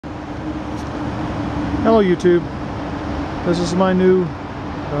Hello YouTube. This is my new,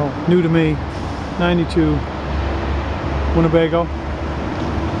 well, new to me, 92 Winnebago.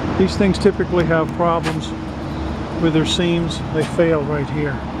 These things typically have problems with their seams. They fail right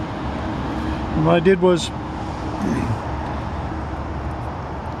here. And what I did was,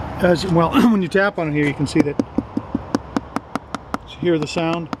 as well, when you tap on it here, you can see that, hear the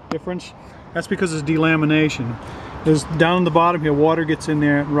sound difference. That's because it's delamination. There's down in the bottom here, water gets in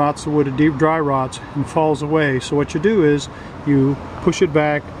there and rots the wood, it deep dry rots and falls away. So what you do is you push it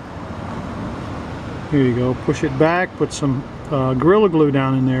back. Here you go, push it back, put some Gorilla Glue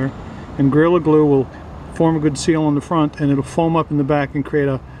down in there, and Gorilla Glue will form a good seal on the front, and it'll foam up in the back and create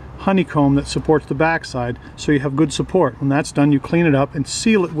a honeycomb that supports the back side, so you have good support. When that's done, you clean it up and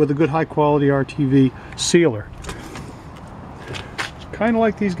seal it with a good high quality RTV sealer. Kind of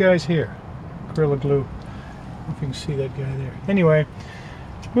like these guys here, Gorilla Glue. I don't know if you can see that guy there. Anyway,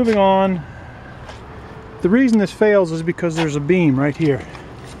 moving on. The reason this fails is because there's a beam right here.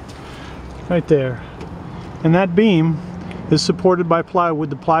 Right there. And that beam is supported by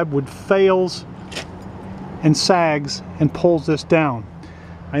plywood. The plywood fails and sags and pulls this down.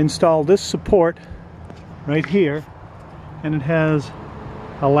 I installed this support right here, and it has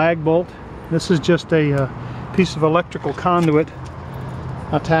a lag bolt. This is just a piece of electrical conduit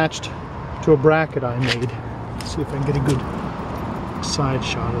attached to a bracket I made. Let's see if I can get a good side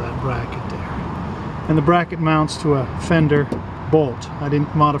shot of that bracket there. And the bracket mounts to a fender bolt. I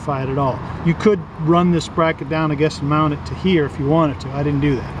didn't modify it at all. You could run this bracket down, I guess, and mount it to here if you wanted to. I didn't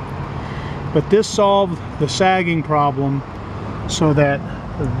do that. But this solved the sagging problem so that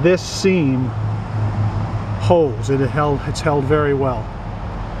this seam holds. It's held very well.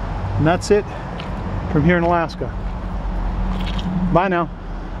 And that's it from here in Alaska. Bye now.